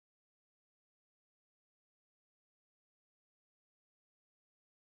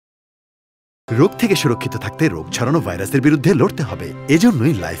রোগ থেকে সুরক্ষিত থাকতে রোগ ছড়ানো ভাইরাসের বিরুদ্ধে লড়তে হবে।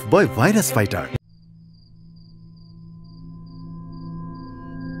 এজন্যই লাইফবয় ভাইরাস ফাইটার।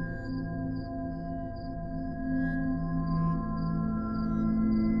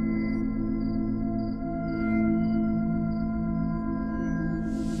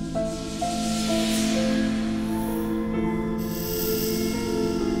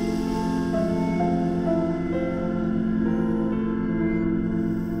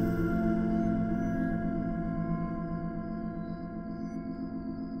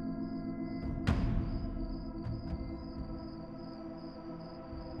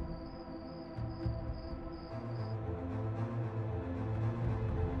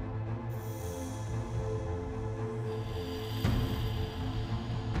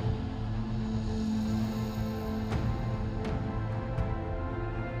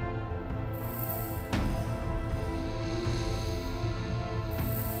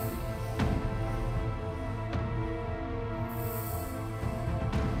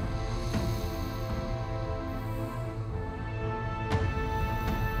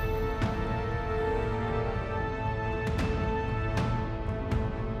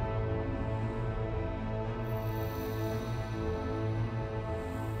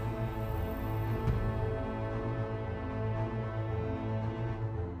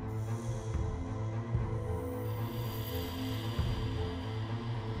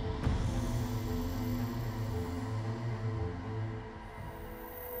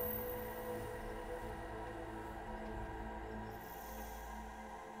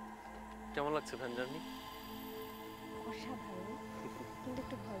 কেমন লাগছে ভ্যান জার্নি? অসাধারণ, কিন্তু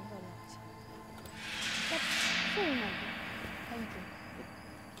একটু ভয় ভয় লাগছে।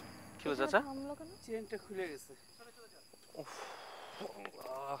 কি হলো চাচা? চেনটা খুলে গেছে।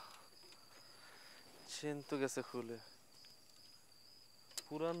 চেন তো গেছে খুলে।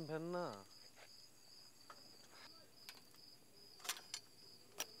 পুরান ভ্যান না?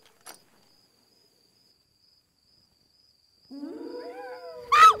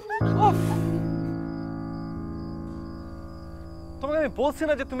 তোমাকে আমি বলছি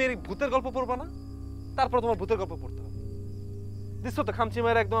না যে তুমি এই ভূতের গল্প পড়বা না, তারপর তোমার ভূতের গল্প পড়তে হবে। দিছো তো খামচি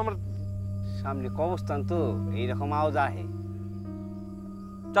মায়ের একদম আমার সামনে কবরস্থান তো, এইরকম আওয়াজ আহে।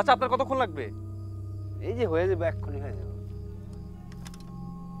 চাচা আপনার কতক্ষণ লাগবে? এই যে হয়ে যাবে, এক্ষুনি হয়ে যাবে।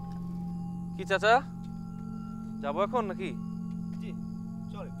 কি চাচা যাবো এখন নাকি? জি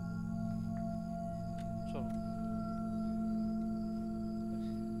চল চল।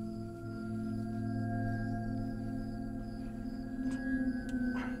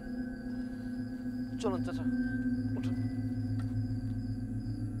 চলুন চাচা উঠুন।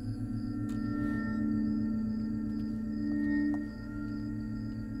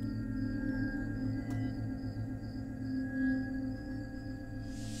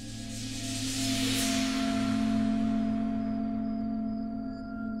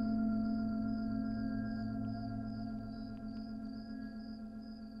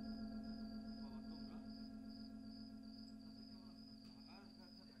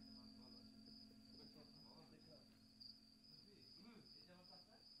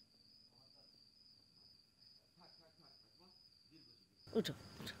 উঠো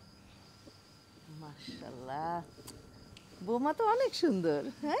মাশাআল্লাহ, বৌমা তো অনেক সুন্দর।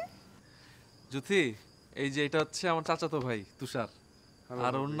 হ্যাঁ জ্যোতি, এই যে এটা হচ্ছে আমার চাচাতো ভাই তুষার,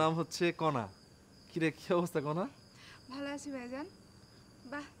 আর ওর নাম হচ্ছে কণা। কি রে, কি অবস্থা কণা? ভালো আছি ভাইজান।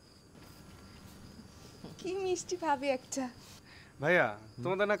 বাহ, কি মিষ্টি ভাবি একটা। ভাইয়া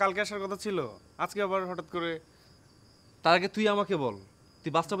তোমাদের না কালকে আসার কথা ছিল, আজকে আবার হঠাৎ করে? তার আগে তুই আমাকে বল,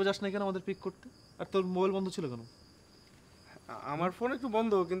 তুই বাসস্টপে যাস না কেন আমাদের পিক করতে? আর তোর মোবাইল বন্ধ ছিল কেন? আমার ফোন একটু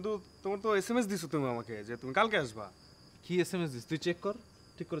বন্ধ, কিন্তু তোমার তো এসএমএস দিছো তুমি আমাকে যে তুমি কালকে আসবা। কি এসএমএস দিস? তুই চেক কর,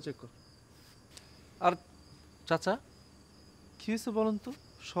 ঠিক করে চেক কর। আর চাচা কি হয়েছে বলেন তো?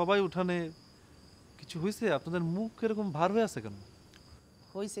 সবাই উঠানে, কিছু হয়েছে? আপনাদের মুখ এরকম ভার হয়ে আছে কেন?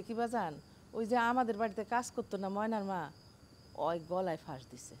 হয়েছে কি বাজান, ওই যে আমাদের বাড়িতে কাজ করতো না ময়নার মা, ওই গলায় ফাঁস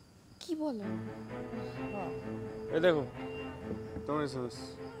দিছে। কি বলো? এই দেখো তোমার এসএমএস।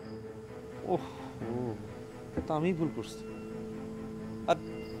 ওহ ও, তা আমি ভুল করছি। আর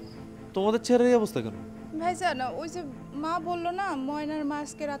তোমাদের চেহারার এই অবস্থা কেন? ভাইজান, ওই যে মা বললো না ময়নার মা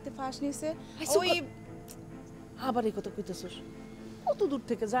আজকে রাতে ফাঁস নিছে। ওই আবার এই কথা কইতেছস? কত দূর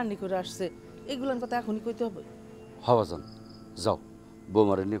থেকে জার্নি করে আসছে, এগুলোর কথা এখনই কইতে হবে? হাওয়াজান যাও,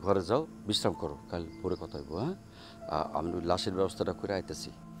 বৌমারে নিয়ে ঘরে যাও, বিশ্রাম করো, কাল পরে কথা হইব। হ্যাঁ, আমি লাশের ব্যবস্থাটা করে আইতেছি।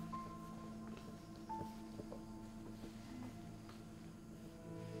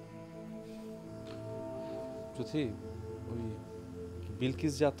 জ্যোতি, ওই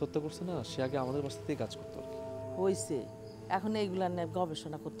বিলকিস যে আত্মহত্যা করছে না, সে আগে আমাদের বাসাতেই কাজ করতো আর কি। হইছে, এখন এইগুলার নিয়ে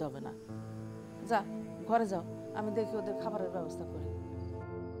গবেষণা করতে হবে না। যা ঘরে যাও, আমি দেখি ওদের খাবারের ব্যবস্থা করি।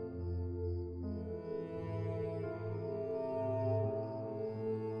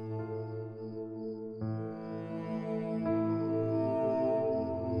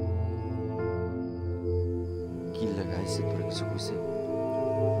 কি লাগাইছে তোরা কিছু কইছে?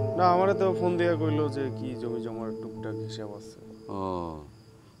 না, আমারে তো ফোন দিয়া কইলো যে কি জমি জমার টুকটাক হিসাব আছে। ও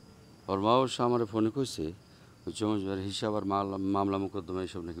ওর মা অবশ্য আমার ফোনে কইছে ওই জমি জমার হিসাব আর মামলা মোকদ্দমা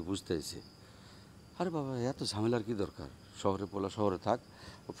এইসব নাকি বুঝতে আইছে। আরে বাবা, এত ঝামেলার কি দরকার? শহরে পোলা শহরে থাক,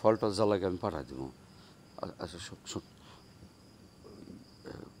 ফল টল জ্বালাকে আমি পাঠাই দেবো। আচ্ছা শোন,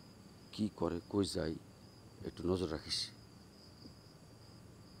 কি করে কই যাই একটু নজর রাখিস।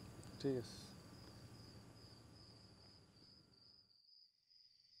 ঠিক আছে।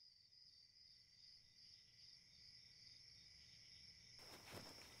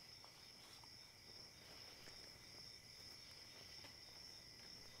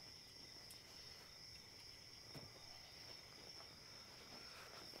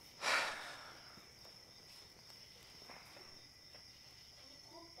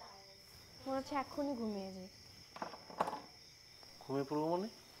 মনে হচ্ছে এখনই ঘুমিয়ে যাই। ঘুমিয়ে পড়বো মানে?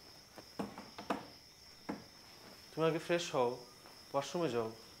 তুমি আগে ফ্রেশ হও, ওয়াশরুমে যাও,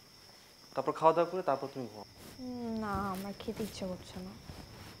 তারপর খাওয়া দাওয়া করে তারপর তুমি ঘুমাও। না, আমার খেতে ইচ্ছে করছে না।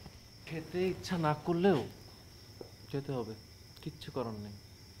 খেতে ইচ্ছা না করলেও যেতে হবে, কিচ্ছু করার নেই।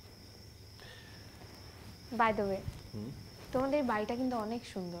 বাই দ্য ওয়ে, তোমাদের বাড়িটা কিন্তু অনেক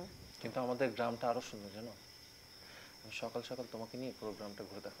সুন্দর। কিন্তু আমাদের গ্রামটা আরো সুন্দর, জানো? আমি সকাল সকাল তোমাকে নিয়ে পুরো গ্রামটা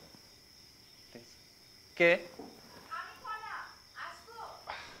ঘুরে দেখাবো। ঠিক আছে? কে?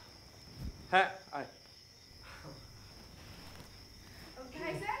 হ্যাঁ, আয়।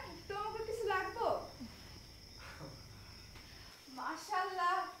 ভাইজান, তোমাকে কিছু লাগবো?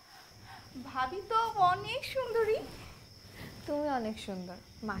 মাশাআল্লাহ, ভাবি তো অনেক সুন্দরী। তুমি অনেক সুন্দর,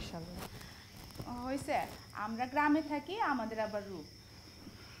 মাশাআল্লাহ। হইছে, আমরা গ্রামে থাকি, আমাদের আবার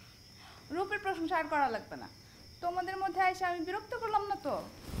রূপের প্রশংসা আর করা লাগবে না। তোমাদের মধ্যে এসে আমি বিরক্ত করলাম না তো?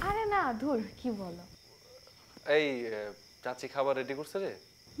 আরে না, ধুর, কি বলো। এই চাচি খাবার রেডি করছে রে?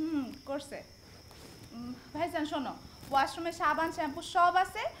 করছে। ভাইজান শোনো, ওয়াশরুমে সাবান শ্যাম্পু সব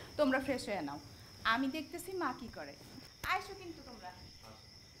আছে, তোমরা ফ্রেশ হয়ে নাও। আমি দেখতেছি মা কি করে। আইসো কিন্তু তোমরা।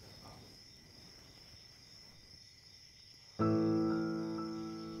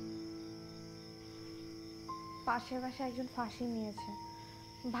 পাশের বাসায় একজন ফাঁসি নিয়েছে,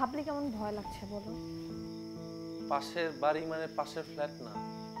 ভাবলে কেমন ভয় লাগছে বলো। পাশের বাড়ি মানে পাশের ফ্ল্যাট না,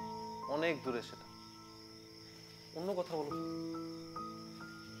 অনেক দূরে সেটা। অন্য কথা বলো।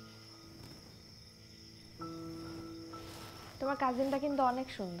 তোমার কাজিনটা কিন্তু অনেক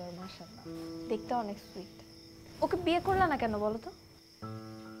সুন্দর, মাশাআল্লাহ, দেখতে অনেক সুইট। ওকে বিয়ে করলা না কেন বলো তো?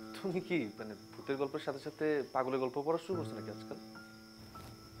 তুমি কি মানে ভূতের গল্পের সাথে সাথে পাগলের গল্প পড়া শুরু করছো নাকি আজকাল?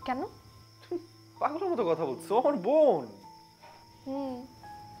 কেন? পাগলের মতো কথা বলছো, আমার বোন।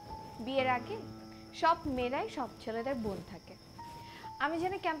 বিয়ের আগে সব মেয়েরাই সব ছেলেদের বোন থাকে। আমি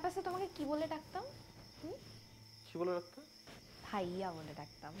জানি ক্যাম্পাসে তোমাকে কি বলে ডাকতাম? কি বলে রাখতে? ভাইয়া বলে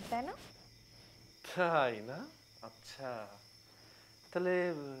ডাকতাম, তাই না? তাই না? আচ্ছা, তাহলে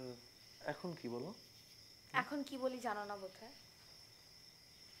এখন কি বলো? এখন কি বলি জানো না বোধহয়?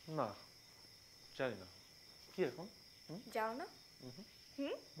 না, জানি না। কি এখন? জানো না? কি?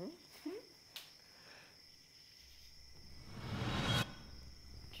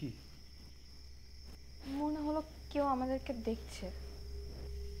 মনে হলো কেউ আমাদেরকে দেখছে।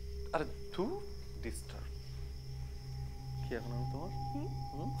 আরে তু ডিস্টার্ব। কি এখন আমি তোমার?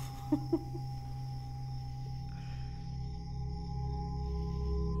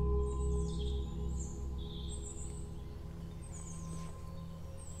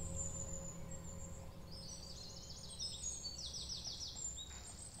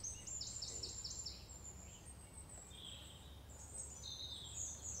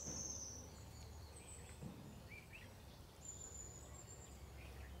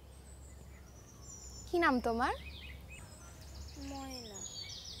 কি নাম তোমার? ময়না।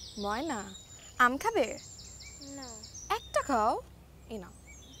 ময়না। আম খাবে? না। একটা খাও, এই নাও।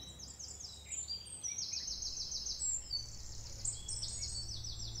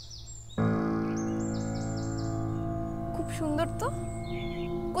 খুব সুন্দর তো।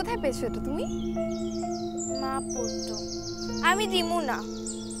 কোথায় পেয়েছো এটা তুমি? মা পড়তো, আমি দিমু না।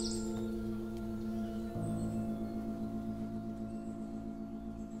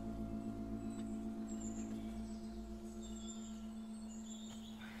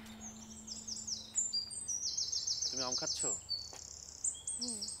 তুমি আম খাচ্ছো?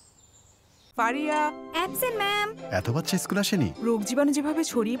 Faria absent ma'am. এত বাচ্চা স্কুল আসেনি? রোগ জীবাণু যেভাবে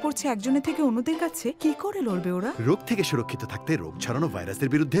ছড়িয়ে পড়ছে একজনের থেকে অন্যদের কাছে, কি করে লড়বে ওরা? রোগ থেকে সুরক্ষিত থাকতে রোগ ছড়ানো ভাইরাসের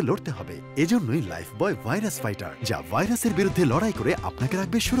বিরুদ্ধে লড়তে হবে। এজন্যই লাইফ বয় ভাইরাস ফাইটার, যা ভাইরাসের বিরুদ্ধে লড়াই করে আপনাকে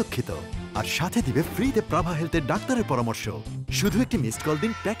রাখবে সুরক্ষিত। আর সাথে দিবে ফ্রিতে প্রাভা হেলথের ডাক্তারের পরামর্শ। শুধু একটি মিসড কল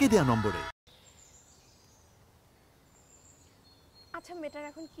দিন প্যাকে দেয়া নম্বরে। আচ্ছা মেয়েটার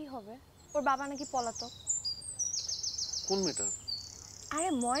এখন কি হবে? ওর বাবা নাকি পলাতক। কোন মেয়েটা? আরে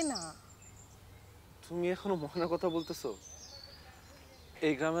ময়না। তুমি এখনো ময়নার কথা বলতেছো?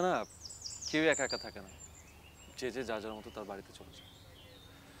 এই গ্রামে না কেউ একা একা থাকে না, যে যে যার যার মতো তার বাড়িতে চলে যায়।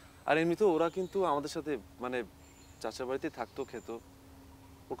 আর এমনিতেও ওরা কিন্তু আমাদের সাথে মানে চাচার বাড়িতে থাকতো, খেত।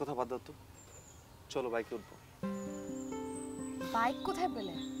 ওর কথা বাদ দাও তো, চলো বাইকে উঠবো। বাইক কোথায়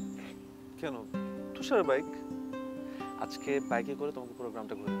পেলে? কেন, তুষার বাইক। আজকে বাইকে করে তোমাকে পুরো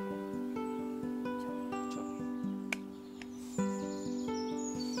গ্রামটা ঘুরে দেবো।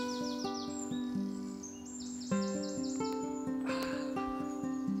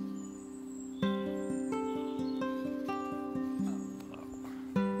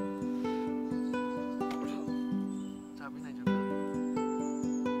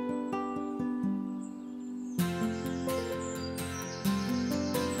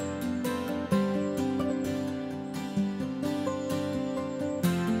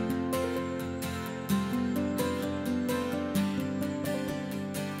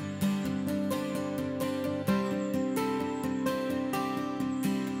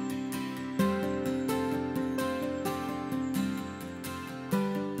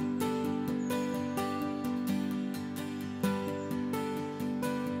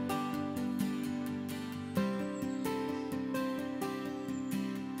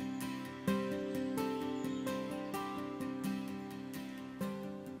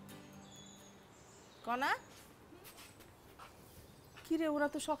 কনা কিরে, ওরা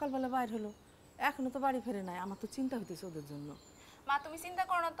তো সকালবেলা বাইর হলো, এখনো তো বাড়ি ফেরে নাই। আমার তো চিন্তা হইতেছে ওদের জন্য। মা তুমি চিন্তা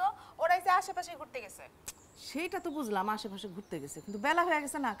করো না তো, ওরা এসে আশেপাশে ঘুরতে গেছে। সেইটা তো বুঝলাম, আশেপাশে ঘুরতে গেছে, কিন্তু বেলা হয়ে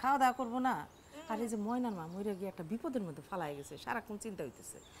গেছে না, খাওয়া দাওয়া করবো না। আর এই যে ময়নার মা মরে গিয়ে একটা বিপদের মধ্যে ফালাই গেছে, সারাক্ষণ চিন্তা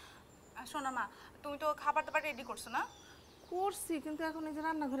হইতেছে। শোনো মা, তুমি তো খাবার দাবার রেডি করছো না? করছি, কিন্তু এখন এই যে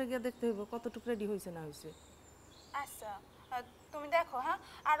রান্নাঘরে গিয়ে দেখতে হইব কতটুকু রেডি হয়েছে না হয়েছে। আচ্ছা তুমি দেখো। হ্যাঁ,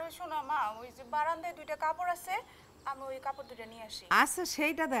 আর ওই শোনো মা, ওই যে বারান্দায় দুইটা কাপড় আছে, আমি ওই কাপড় দুটো নিয়ে আসি। আচ্ছা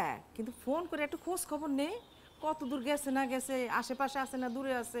সেইটা দেখ, কিন্তু ফোন করে একটু খোঁজ খবর নেই, কত দূর গেছে না গেছে, আশেপাশে আছে না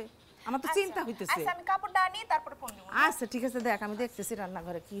দূরে আছে, আমার তো চিন্তা হইতেছে। আচ্ছা আমি কাপড়টা আনি, তারপরে ফোন দিব। আচ্ছা ঠিক আছে, দেখ আমি দেখতেছি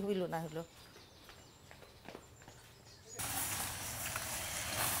রান্নাঘরে কি হইলো না হইলো।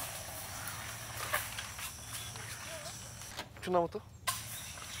 শোনা মতো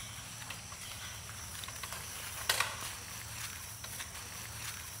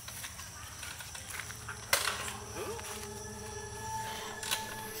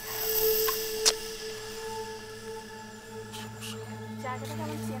জায়গাটা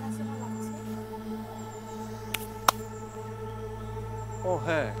কেমন চেনা চেনা লাগছে। ও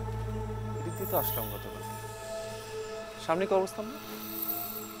হ্যাঁ, এদিক দিয়ে তো আসলাম গতকাল। সামনে কি অবস্থান না?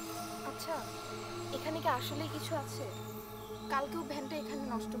 আচ্ছা এখানে কি আসলে কিছু আছে? কালকেও ভ্যানটা এখানে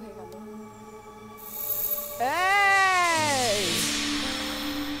নষ্ট হয়ে গেল।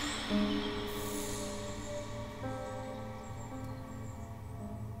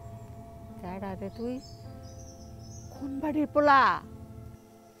 তুই কোন বাড়ির পোলা?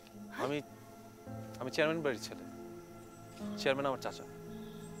 আমি চেয়ারম্যান বাড়ির ছেলে। চেয়ারম্যান আমার চাচা।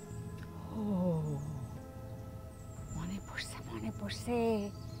 ও মনে পড়ছে মনে পড়ছে,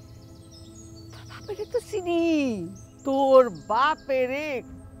 তোর বাপেরে তো চিনি। তোর বাপেরে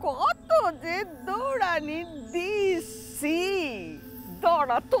কত যে দৌড়ানি দিছি,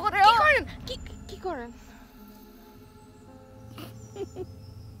 দৌড়া তোরে। কি করেন?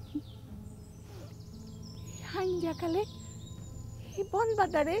 হাঙ্গা কালে এই বন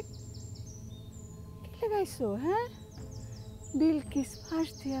বাজারে কি লাগাইছো? হ্যাঁ, বিলকিস ফাঁস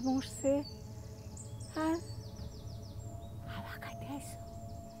দিয়া মরছে আর হাওয়া খাইতে আইছো।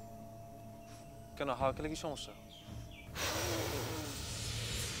 কেন, হাওয়া খেলে কি সমস্যা?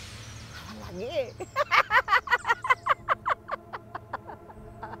 হাওয়া লাগে?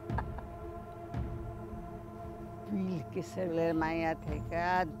 বিলকিসের মাইয়া থেকে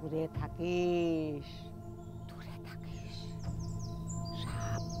দূরে থাকিস,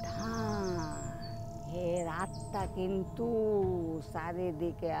 সাবধান। এর আত্মা কিন্তু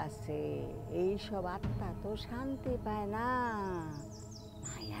চারিদিকে আছে, এইসব আত্মা তো শান্তি পায় না,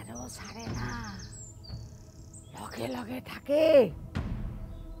 মায়ারও ছাড়ে না, লগে লগে থাকে।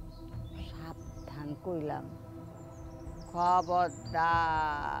 সাবধান কইলাম,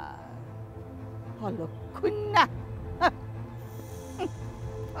 খবরদার। অলক্ষণ না।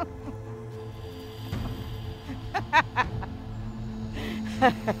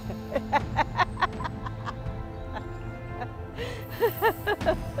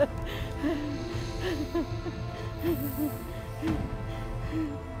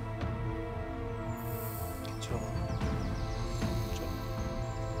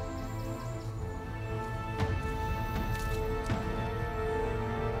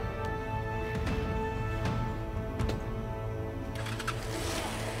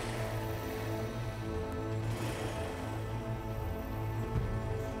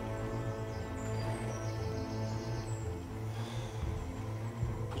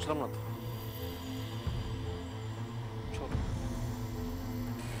 বুঝলাম না তো।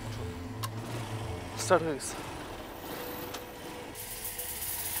 স্টার্ট হয়ে গেছে।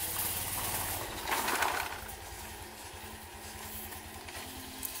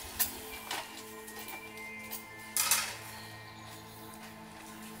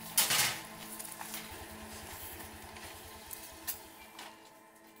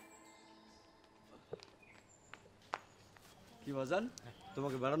 কি বাজান,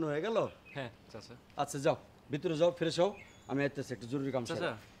 তোমাকে বেড়ানো হয়ে গেল? হ্যাঁ চাচা। আচ্ছা যাও, ভিতরে যাও, ফ্রেশ হও, আমি আসতেছি, একটা জরুরি কাম চাচা।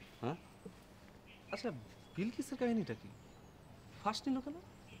 হ্যাঁ আচ্ছা, বিলকিসের কাহিনীটা কি? ফার্স্ট নিল কেন?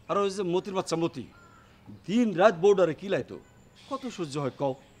 আর ওই যে মতির বাচ্চা মতি, দিন রাত বোর্ডারে কিলাইতো, কত সহ্য হয়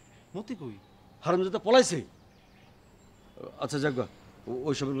কও? মতি কই? হারামজাদা পলাইছে। আচ্ছা যাকবা,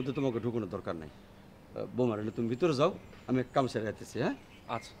 ওইসবের মধ্যে তোমাকে ঢুকানোর দরকার নাই। বোমা রেলে তুমি ভিতরে যাও, আমি এক কাম সেরে যাইতেছি। হ্যাঁ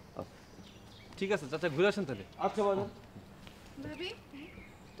আচ্ছা ঠিক আছে চাচা, ঘুরে আসেন তাহলে। আচ্ছা বাজান। ভাবি,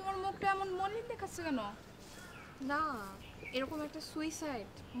 তোমার মুখটা এমন মলিন দেখাচ্ছে কেন? না, এরকম একটা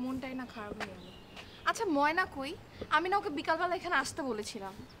সুইসাইড, মনটাই না খারাপ হয়ে গেল। আচ্ছা ময়না কই? আমি না ওকে বিকালবেলা এখানে আসতে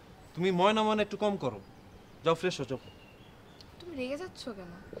বলেছিলাম। তুমি ময়না ময়না একটু কম করো, যাও ফ্রেশ হও, যাও। তুমি রেগে যাচ্ছ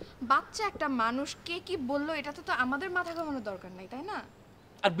কেন? বাচ্চা একটা মানুষ, কে কি বললো এটাতে তো আমাদের মাথা ঘামানোর দরকার নাই, তাই না?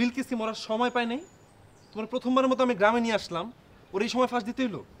 আর বিলকিস কি মরার সময় পায় নাই? তোমার প্রথমবারের মতো আমি গ্রামে নিয়ে আসলাম, ওর এই সময় ফাঁস দিতে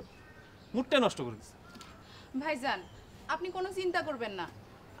হইলো? মুডটাই নষ্ট করে দিচ্ছে। ভাইজান, আপনি কোনো চিন্তা করবেন না।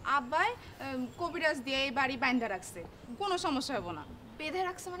 আব্বাই কবিরাজ দিয়ে এই বাড়ি বাইন্ধা রাখছে, কোনো সমস্যা হবে না। বেঁধে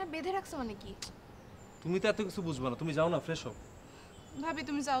রাখছে মানে? বেঁধে রাখছে মানে কি? তুমি তো এত কিছু বুঝবা না, তুমি যাও না, ফ্রেশ হও। ভাবি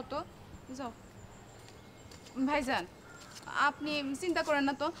তুমি যাও তো, যাও। ভাইজান, আপনি চিন্তা করেন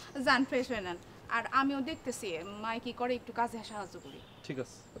না তো, যান ফ্রেশ হয়ে নেন। আর আমিও দেখতেছি মাই কি করে, একটু কাজে সাহায্য করি। ঠিক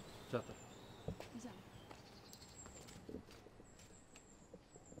আছে, যাও তো। যান।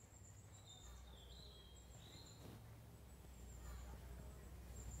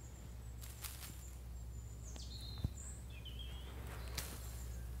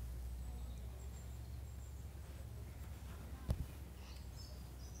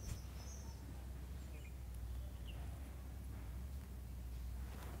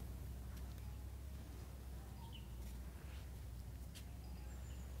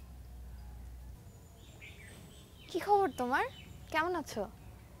 কি খবর তোমার? কেমন আছো?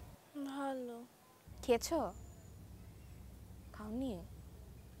 ভালো। খেয়েছো? খাওনি?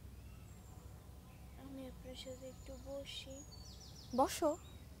 আমি আপনার সাথে একটু বসি। বসো।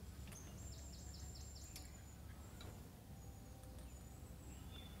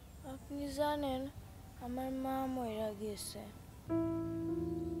 আপনি জানেন আমার মা মইরা গেছে।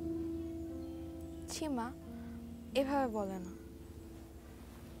 ছি মা, এভাবে বলে না।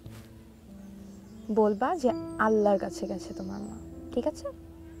 বলবা যে আল্লাহর কাছে গেছে তোমার মা, ঠিক আছে?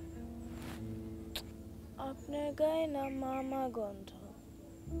 আপনার গায়ে না মামা গন্ধ।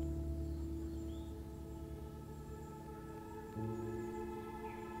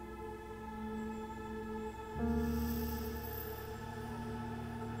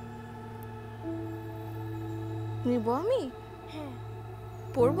 নিব আমি? হ্যাঁ।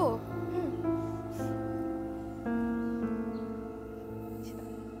 পড়বো?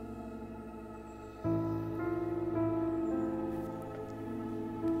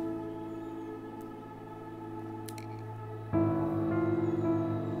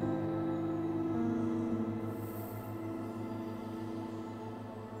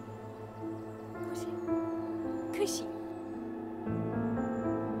 খুশি?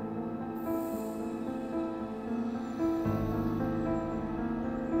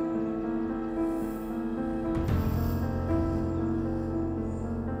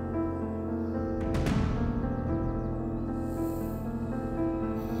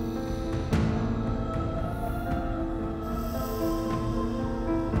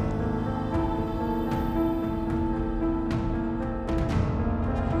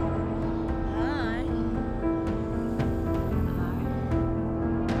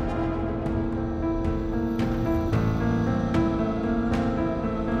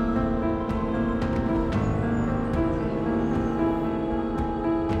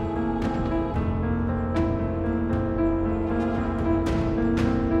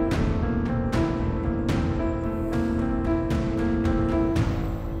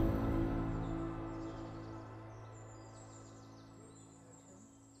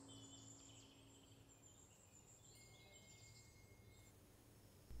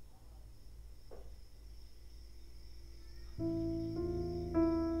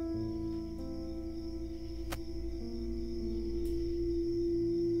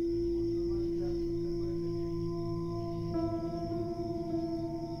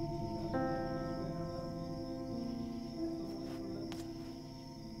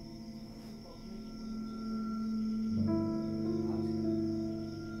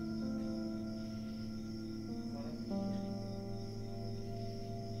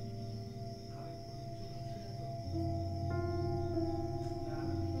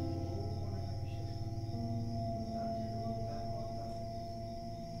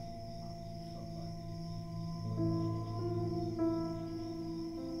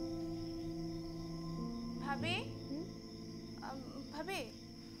 ভাবি ভাবি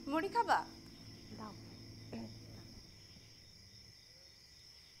মুড়ি খাবা? দাও।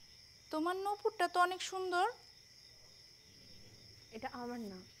 তোমার নূপুরটা তো অনেক সুন্দর। এটা আমার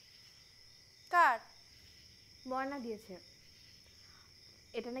না, কার? ময়না দিয়েছে।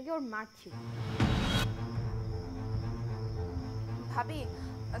 এটা নাকি ওর মার ছিল। ভাবি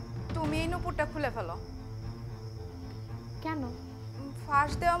তুমি এই নূপুরটা খুলে ফেলো। কেন?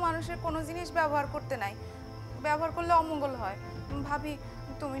 ফাঁস দেওয়া মানুষের কোনো জিনিস ব্যবহার করতে নাই, ব্যবহার করলে অমঙ্গল হয়। ভাবি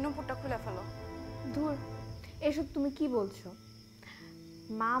তুমি নূপুরটা খুলে ফেলো। ধুর, এসব তুমি কি বলছো?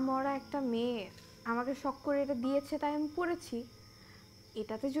 মা মরা একটা মেয়ে আমাকে শখ করে এটা দিয়েছে, তাই আমি পড়েছি।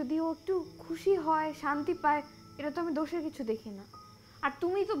 এটাতে যদি ও একটু খুশি হয়, শান্তি পায়, এটা তো আমি দোষের কিছু দেখি না। আর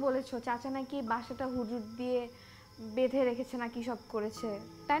তুমিই তো বলেছো চাচা নাকি বাসাটা হুজুর দিয়ে বেঁধে রেখেছে, নাকি সব করেছে,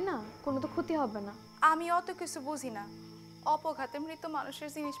 তাই না? কোনো তো ক্ষতি হবে না। আমি অত কিছু বুঝি না। অপঘাতে মৃত মানুষের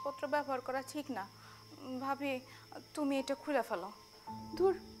জিনিসপত্র ব্যবহার করা ঠিক না। ভাবি তুমি এটা খুলে ফেলো।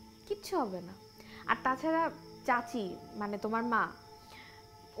 ধুর, কিচ্ছু হবে না। আর তাছাড়া চাচি মানে তোমার মা,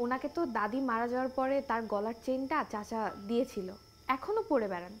 ওনাকে তো দাদি মারা যাওয়ার পরে তার গলার চেনটা চাচা দিয়েছিল, এখনো পরে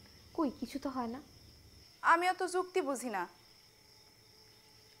বেড়ান। কই কিছু তো হয় না। আমি অত যুক্তি বুঝি না,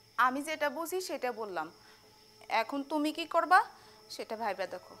 আমি যেটা বুঝি সেটা বললাম। এখন তুমি কি করবা সেটা ভাইবা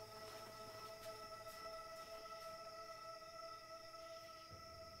দেখো।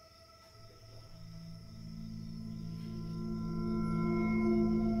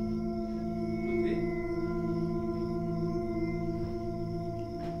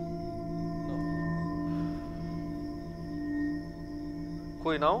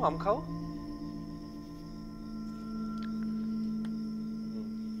 কই নাও, আম খাও।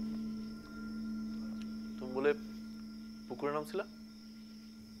 তুমি বলে পুকুরে নামছিলা?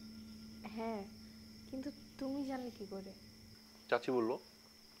 হ্যাঁ, কিন্তু তুমি জানলে কি করে? চাচি বললো।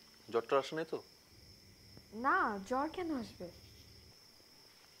 জ্বরটা আসে নাই তো? না, জ্বর কেন আসবে?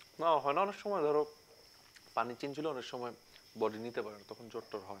 না হয় না, অনেক সময় ধরো পানি চেঞ্জ হলে অনেক সময় বডি নিতে পারে না, তখন জ্বর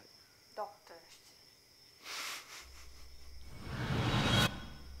টর হয়। ডক্টর আসছে।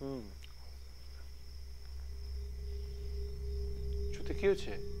 জুথি কি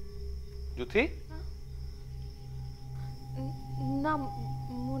হয়েছে? জুথি? না,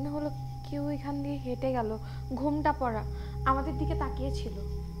 মনে হলো কেউ এখান দিয়ে হেঁটে গেল, ঘুমটা পড়া, আমাদের দিকে তাকিয়েছিল।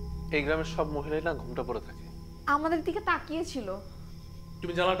 এই গ্রামের সব মহিলাই না ঘুমটা পড়ে থাকে। আমাদের দিকে তাকিয়েছিল।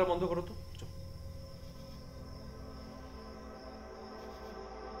 তুমি জানালাটা বন্ধ করো তো।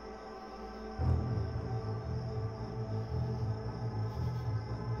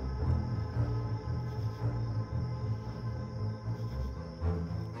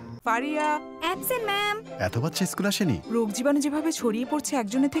 Faria, absent ma'am. এত বাচ্চা স্কুল আসেনি? রোগ জীবাণু যেভাবে ছড়িয়ে পড়ছে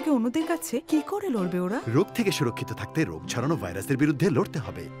একজনের থেকে অন্যদের কাছে, কি করে লড়বে ওরা? রোগ থেকে সুরক্ষিত থাকতে রোগ ছড়ানো ভাইরাসের বিরুদ্ধে লড়তে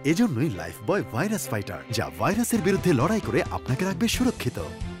হবে। এজন্যই লাইফ বয় ভাইরাস ফাইটার, যা ভাইরাসের বিরুদ্ধে লড়াই করে আপনাকে রাখবে সুরক্ষিত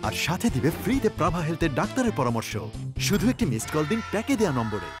আর সাথে দিবে ফ্রিতে প্রাভা হেলথের ডাক্তারের পরামর্শ। শুধু একটি মিসড কল দিন প্যাকে দেয়া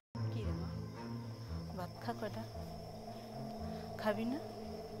নম্বরে। কি রে মা, ভাত খা কয়টা? খাবি না?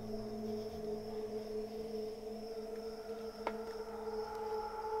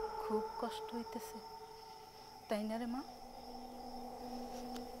 খুব কষ্ট হইতেছে তাই না রে মা?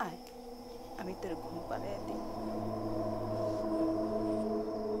 আয় আমি তোর ঘুম পাড়াইয়া দিই।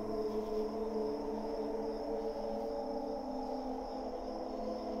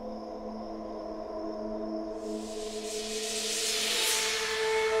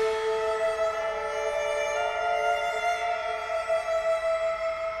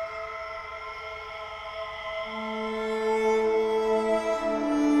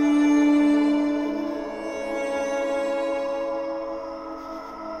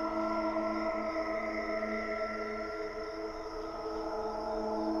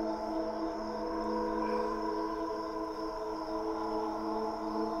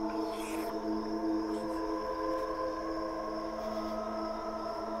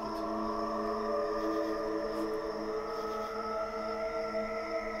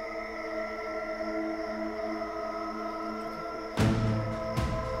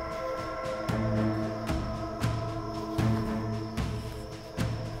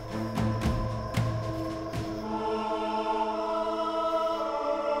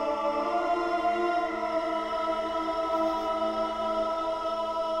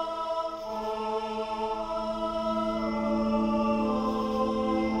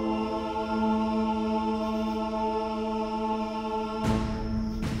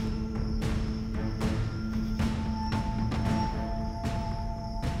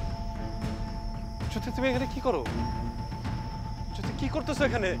 জ্যোতি তুমি এখানে কি করো? জ্যোতি কি করতেছো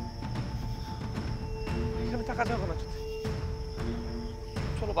এখানে? এখানে থাকা যাবে না জ্যোতি,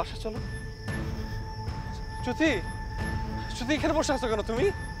 চলো বাসে চলো। জ্যোতি জ্যোতি এখানে বসে আছো কেন তুমি?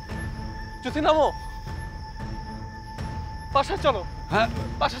 জ্যোতি নামো, বাসায় চলো। হ্যাঁ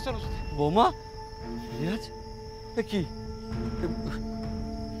বাসায় চলো। বৌমা রিয়াজ এ কি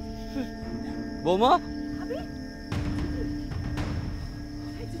বৌমা?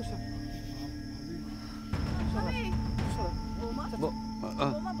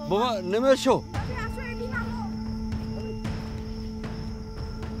 বৌমা নেমে এসো।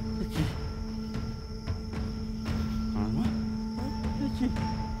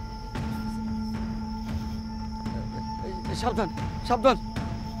 সাবধান সাবধান,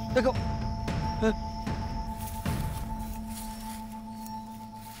 দেখো।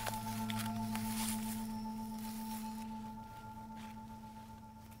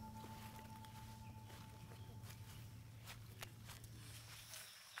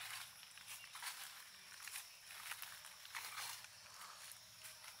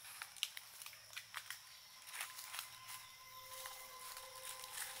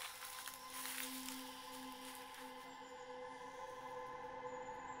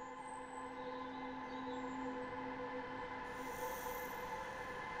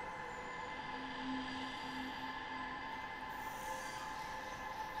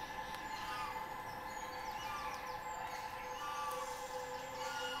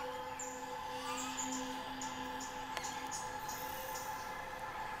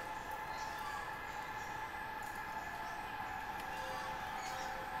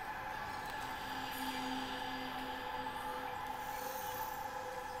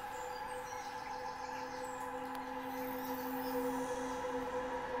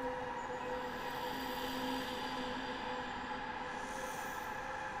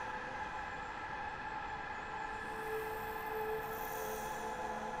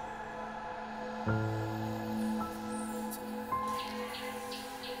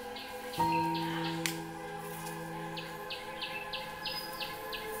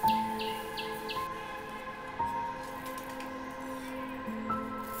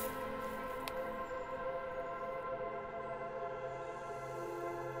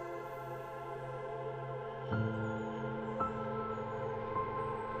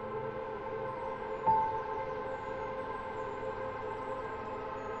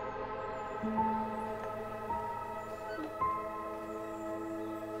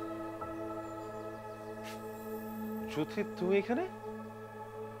 জ্যোতি তুমি এখানে?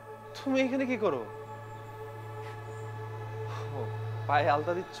 তুমি এখানে কি করো? পায়ে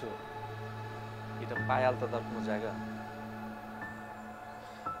আলতা দিচ্ছ? এটা পায়ে আলতা দেওয়ার কোনো জায়গা?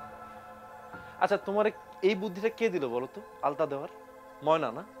 আচ্ছা তোমার এই বুদ্ধিটা কে দিল বলো তো আলতা দেওয়ার? ময়না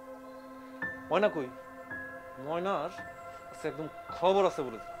না? ময়না কই? ময়নার একদম খবর আছে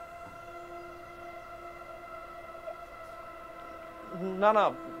বলে। না না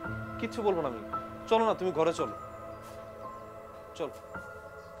কিচ্ছু বলবো না আমি। চলো না তুমি ঘরে চলো। চল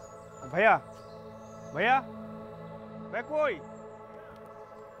ভাইয়া ভাইয়া ভাই কই?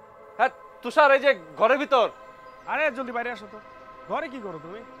 হ্যাঁ তুষার এই যে ঘরের ভিতর। আরে জলদি বাইরে আসো তো। ঘরে কি করো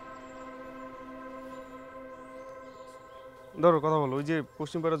তুমি? ধরো কথা বলো। ওই যে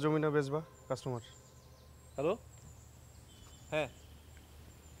পশ্চিম পাড়ার জমিটা বেচবা, কাস্টমার। হ্যালো হ্যাঁ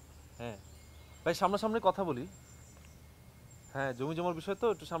হ্যাঁ ভাই সামনাসামনি কথা বলি। হ্যাঁ জমি জমার বিষয় তো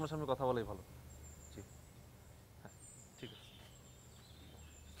একটু সামনাসামনি কথা বলাই ভালো। জি হ্যাঁ ঠিক আছে।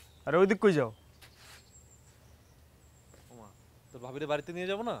 আরে ওই দিক কই যাও? ওমা তোর ভাবিরে বাড়িতে নিয়ে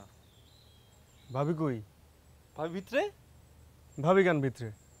যাবো না? ভাবি কই? ভাবি ভিতরে। ভাবি কেন ভিতরে?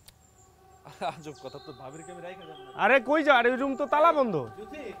 আজব কথা, তো ভাবির কে আমি রাইখা যাব না। আরে কই যাও? আরে ওই রুম তো তালা বন্ধ।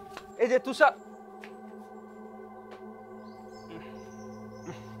 এই যে তুষার।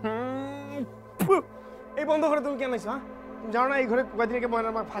 এই বন্ধ করে তুমি কেন আইছো? হ্যাঁ তুমি জানো না এই ঘরে কয়দিন আগে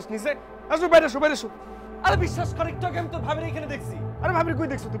ময়না মা ফাঁস নিছে? আসো বাইরে আসো বাইরে আসো। আরে বিশ্বাস কর একটু আগে আমি তোর ভাবির এখানে দেখছি। আরে ভাবির কই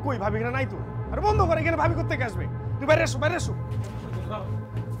দেখছো তুই? কই ভাবি এখানে নাই তো। আরে বন্ধ করে, এখানে ভাবি কোত্থেকে আসবে? তুই বাইরে আসো বাইরে আসো।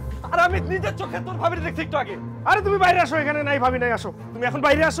 আরে আমি নিজের চোখে তোর ভাবির দেখছি একটু আগে। আরে তুমি বাইরে আসো, এখানে নাই ভাবি নাই। আসো তুমি এখন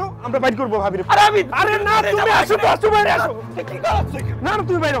বাইরে আসো, আমরা বাইর করবো ভাবির। আরে আমি আরে না তুমি আসো তো, আসো বাইরে আসো। কি করছ এখানে? না না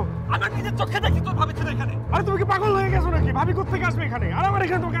তুমি বাইরে। আমি নিজের চোখে দেখছি তোর ভাবি ছিল এখানে। আরে তুমি কি পাগল হয়ে গেছো নাকি? ভাবি কোত্থেকে আসবে এখানে? আর আমার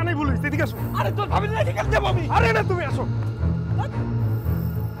এখানে তোমাকে আনাই বলিস, এদিকে আসো। আরে তোর ভাবির রেখে কেন যাবো আমি? আরে না তুমি আসো।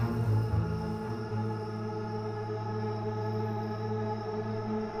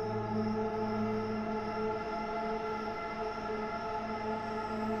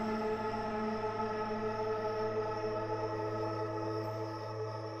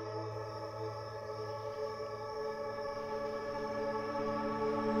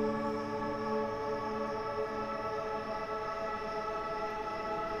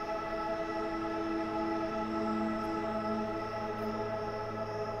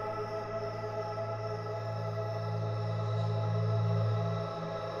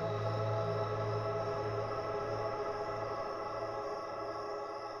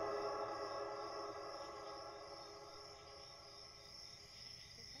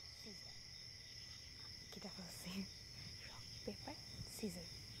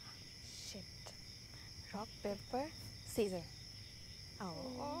 paper, scissor.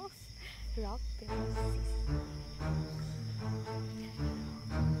 Oh, rock, paper,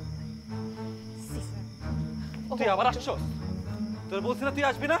 scissor. তুই আবার আসছস? তোর বলছি না তুই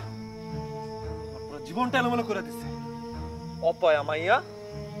আসবি না? পুরো জীবনটা এলোমেলো করে দিছে। অপয়া মাইয়া,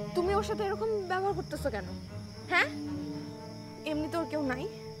 তুমি ওর সাথে এরকম ব্যবহার করতেছো কেন? হ্যাঁ, এমনি তোর কেউ নাই?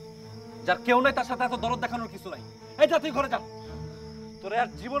 যার কেউ নাই তার সাথে এত দরদ দেখানোর কিছু নাই। এই যা, তুই ঘরে যা। তোরে আর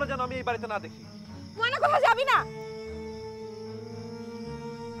জীবনে যেন আমি এই বাড়িতে না দেখি। মনে কথা যাবি না।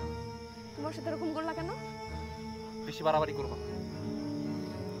 তোমার সাথে এরকম করলা কেন? বেশি বাড়াবাড়ি করবো না।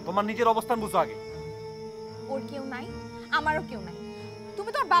 তোমার নিজের অবস্থান বুঝো আগে। ওর কেউ নাই, আমারও কেউ নাই। তুমি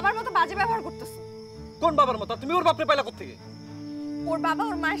তোর বাবার মতো বাজে ব্যবহার করতেছো। কোন বাবার মতো? তুমি ওর বাপরে পাইলা কোত্থেকে? ওর বাবা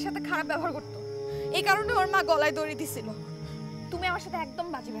ওর মায়ের সাথে খারাপ ব্যবহার করতো, এই কারণে ওর মা গলায় দড়ি দিছিল। তুমি আমার সাথে একদম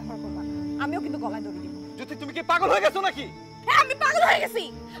বাজে ব্যবহার করবা না, আমিও কিন্তু গলায় দড়ি দিব। জ্যোতি, তুমি কি পাগল হয়ে গেছো নাকি? হ্যাঁ, আমি পাগল হয়ে গেছি।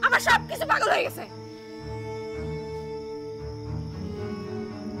 আমার সবকিছু পাগল হয়ে গেছে।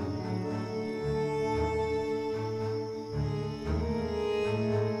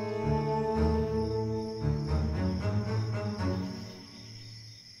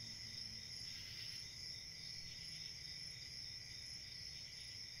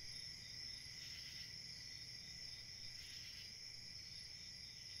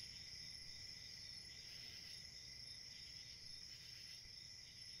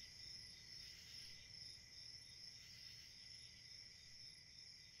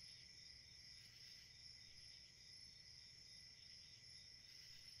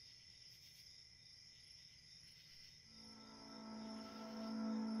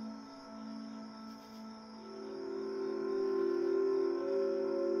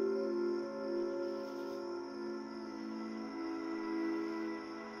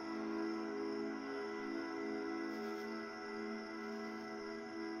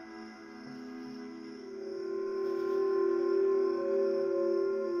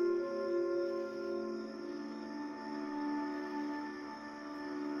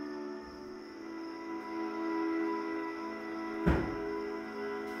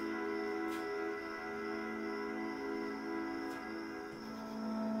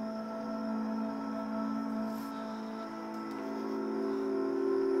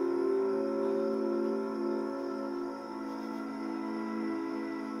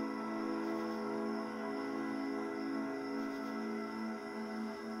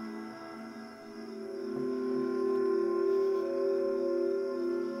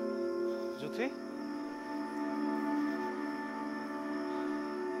 জ্যোতি,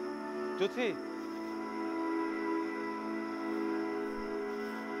 জ্যোতি,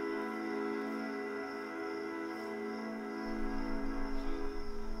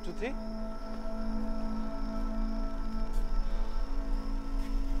 জ্যোতি,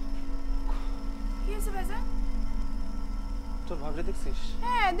 কি হয়েছে ভাইজান? তোর ভাবলে দেখছিস?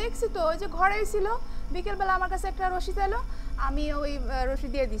 হ্যাঁ দেখছি তো, ওই যে ঘরেই ছিল, বিকেলবেলা আমার কাছে একটা রশি চাইলো, আমি ওই রশি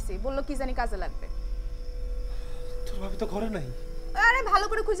দিয়ে দিছি, বললো কি জানি কাজে লাগবে। তোর ভাবি তো ঘরে নাই। আরে ভালো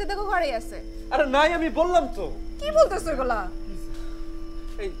করে খুঁজে দেখো, ঘরেই আছে। আরে নাই, আমি বললাম তো। কি বলতেছো এগুলা?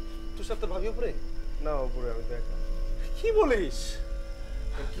 এই তুষার তোর ভাবি উপরে? না উপরে, আমি তো একা। কি বলিস?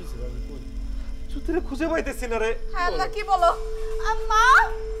 কি ভাবি কই? জ্যোতিরে খুঁজে পাইতেছি না রে। হ্যাঁ আল্লাহ, কি বলো? মা,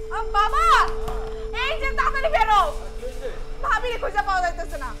 বাবা, এই যে তাড়াতাড়ি বেরো, ভাবিরে খুঁজে পাওয়া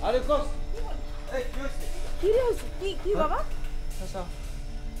যাইতেছে না। আরে কস, এই কি হইছে? কি হইছে? কি বাবা? আচ্ছা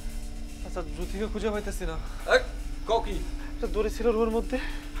আচ্ছা, জ্যোতিকে খুঁজে পাইতেছি না। এই কও কি? একটা দড়ি ছিল রুমের মধ্যে,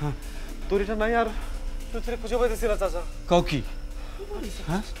 হ্যাঁ দড়িটা নাই, আর জ্যোতিরে খুঁজে পাইতেছি না। চাচা কও কি?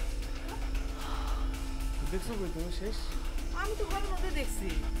 হ্যাঁ দেখছো কই তুমি শেষ? আমি তো ঘরের মধ্যে দেখছি।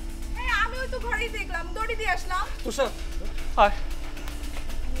 হ্যাঁ আমিও তো ঘরেই দেখলাম, দড়ি দিয়ে আসলাম। তুষার আয়।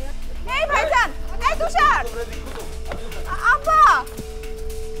 এই ভাইজান, এই তুষার, আব্বা,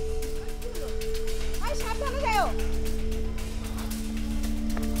 আয় সাবধানে যাও।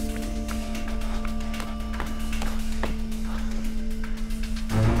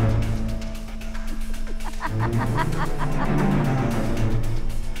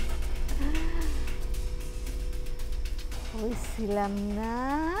 বলছিলাম না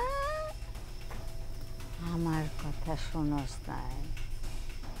আমার কথা শোনস নাই,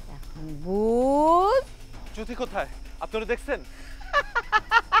 এখন বুঝ। জ্যোতি কোথায়? আপনারা দেখছেন?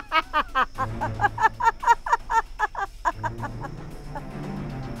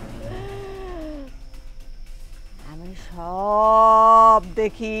 আমি সব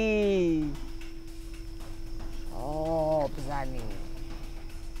দেখি, সব জানি।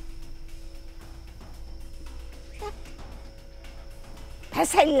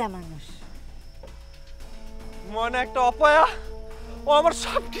 ফেসাইল্লা মানুষ। মনে একটা অপয়া, ও আমার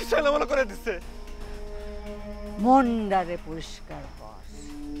সব কিছু এলোমেলো করে দিচ্ছে। মনটারে পরিষ্কার কর।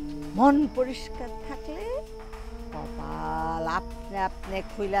 মন পরিষ্কার থাকলে কপাল আপনি আপনি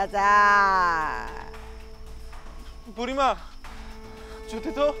খুইলা যায়। বুড়িমা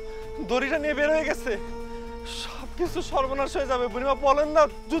জ্যোতি তো দড়িটা নিয়ে বের হয়ে গেছে, সব কিছু সর্বনাশ হয়ে যাবে। বুড়িমা বলেন না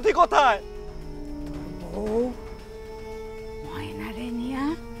জ্যোতি কোথায়? বউ ময়নারে নিয়া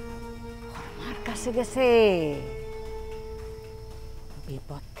আমার কাছে গেছে।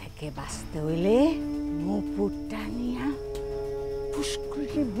 বিপদ থেকে বাঁচতে হইলে নুপুরটা নিয়া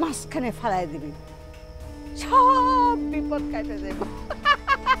পুষ্করিণীর মাঝখানে ফেলাই দিবি, সব বিপদ কাটে দেব।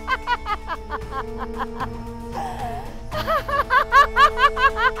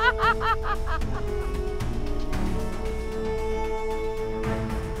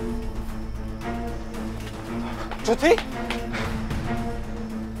 জ্যোতি,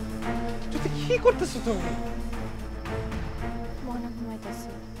 জ্যোতি কি করতেছো তুমি? ময়না ঘুমাইতেছে।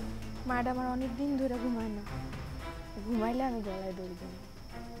 মায়ের আমার অনেক দিন ধরে ঘুমায় না, ঘুমাইলে আমি গলায় দড়ি দিই।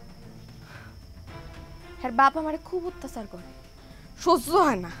 হ্যাঁ, বাপ আমারে খুব অত্যাচার করে, সহ্য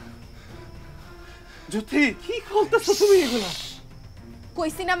হয় না। জ্যোতি কি করতেছো তুমি এগুলা?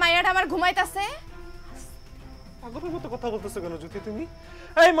 কইছি না মায়ের আমার ঘুমাইতেছে। পাগলের মতো কথা বলতেছো কেন জ্যোতি তুমি?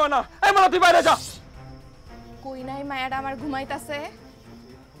 এই মনা তুই বাইরে যা। কই নাই মায়ের আমার ঘুমাইতেছে।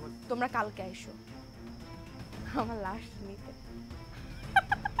 তোমরা কালকে আইসো আমার লাশ নিতে।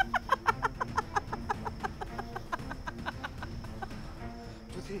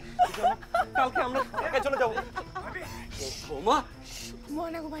 কালকে আমরা একাই চলে যাবো। বৌমা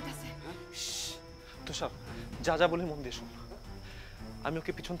ময়না ঘুমাইতেছে। তুষার যা যা বলি মন দিয়ে শোন। আমি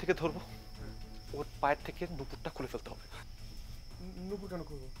ওকে পিছন থেকে ধরবো, ওর পায়ের থেকে নুপুরটা খুলে ফেলতে হবে। নুপুর কেন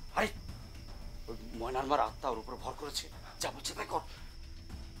করবো? আরে ওই ময়নার মার আত্মা ওর উপর ভর করেছে, যা বলছে তাই কর।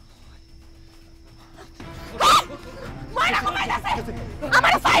 ময়না ঘুমাইতেছে।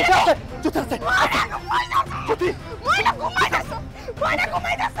 আমার সাইড আছে জ্যোতি আছে। ময়না ঘুমাইতেছে। জ্যোতি ময়না ঘুমাইতেছে। ময়না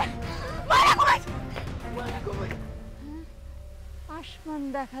ঘুমাইতেছে। ময়না ঘুমাইতেছে। ময়না ঘুমাইতেছে। আসমান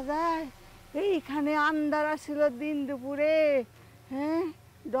দেখা যায়, এইখানে আন্ধারা ছিল দিন দুপুরে। হ্যাঁ,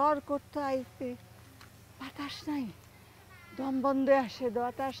 ডর করতো আইতে। বাতাস নাই, দম বন্ধ আসে,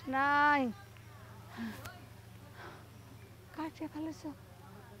 বাতাস নাই। কাটে ফেলেছ,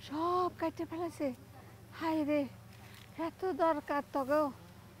 সব কাটে ফেলেছে। হাই রে, এত দরকার তো গো।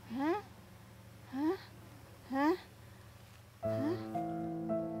 হ্যাঁ হ্যাঁ হ্যাঁ হ্যাঁ